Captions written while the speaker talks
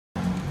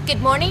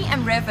Good morning,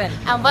 I'm Reven.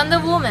 I'm Wonder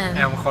Woman.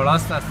 I'm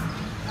Colossus.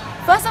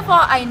 First of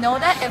all, I know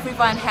that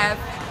everyone have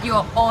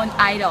your own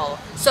idol.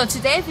 So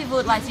today we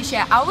would like to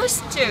share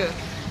ours too.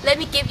 Let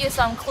me give you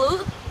some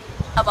clue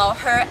about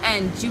her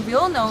and you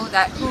will know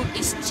that who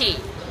is she.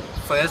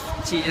 First,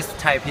 she is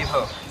Thai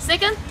people.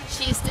 Second,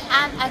 she is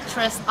an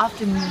actress of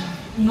the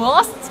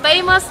most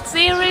famous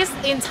series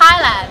in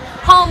Thailand,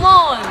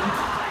 Hormone.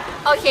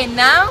 Okay,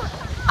 now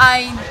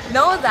I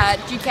know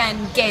that you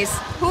can guess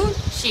who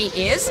she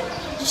is.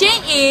 She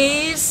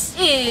is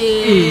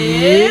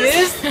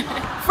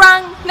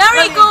P'Frung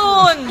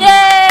Narikun.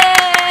 Yay!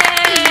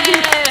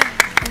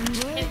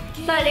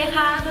 สวัสดี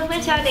ค่ะเพื่อ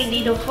นๆชาวเด็กดี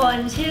ทุกคน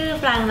ชื่อ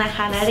ปรางนะค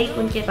ะนฤ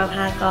กุลเกียรติประภ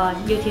ากร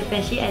อยู่ทีมเฟร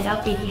ชชี่ไอดอล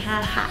ปีที่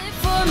 5 ค่ะ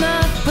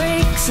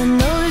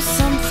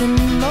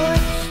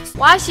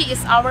Why she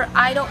is our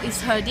idol is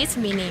her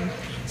determining.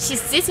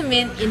 She's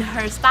determined in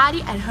her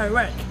study and her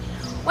work.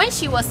 When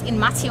she was in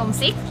Mathematics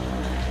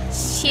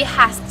 6, she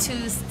has to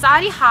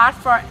study hard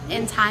for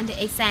entire the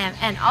exam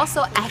and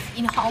also act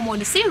in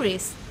Hormone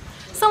series.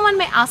 Someone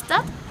may ask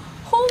that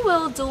who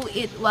will do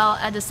it well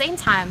at the same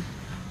time,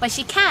 but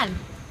she can.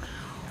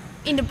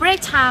 In the break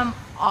time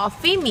of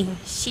filming,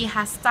 she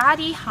has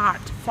studied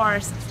hard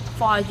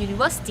for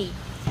university.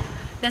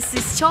 That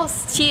shows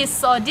she is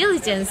so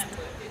diligent.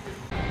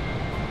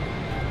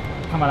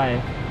 ทำอะไร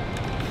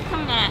ท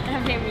ำงานท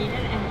ำเพลงนี้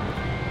นั่นเอง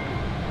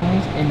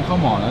เอ็นเข้า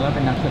หมอแล้วก็เ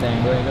ป็นนักแสดง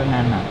ด้วยง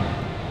านหนัก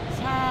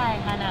ใช่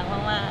ค่ะหนักม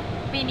าก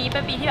ๆปีนี้เป็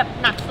นปีที่แบบ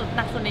หนัก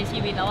สุดในชี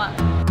วิตแล้วอะ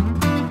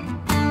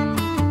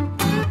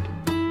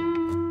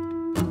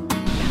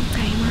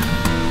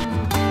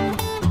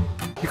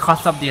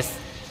Because of this,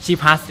 she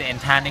passed the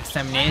entire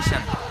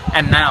examination,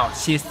 and now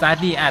she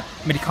studies at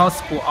Medical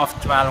School of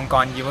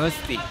Chulalongkorn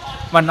University,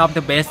 one of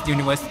the best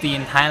universities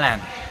in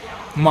Thailand.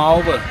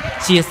 Moreover,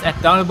 she is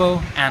adorable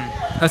and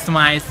her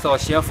smile is so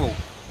cheerful.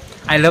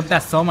 I love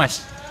that so much.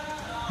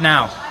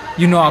 Now,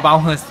 you know about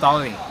her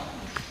story.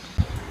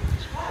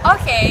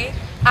 Okay,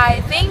 I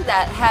think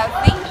that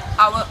having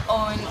our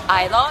own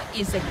idol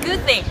is a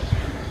good thing.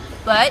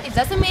 But it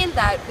doesn't mean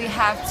that we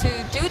have to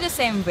do the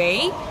same way.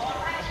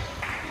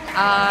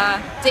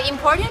 The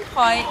important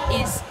point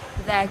is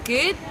their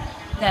good,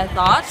 their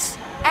thoughts,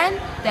 and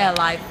their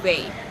life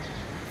way.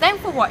 Thanks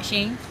for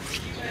watching.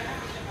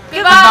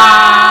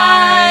 Goodbye!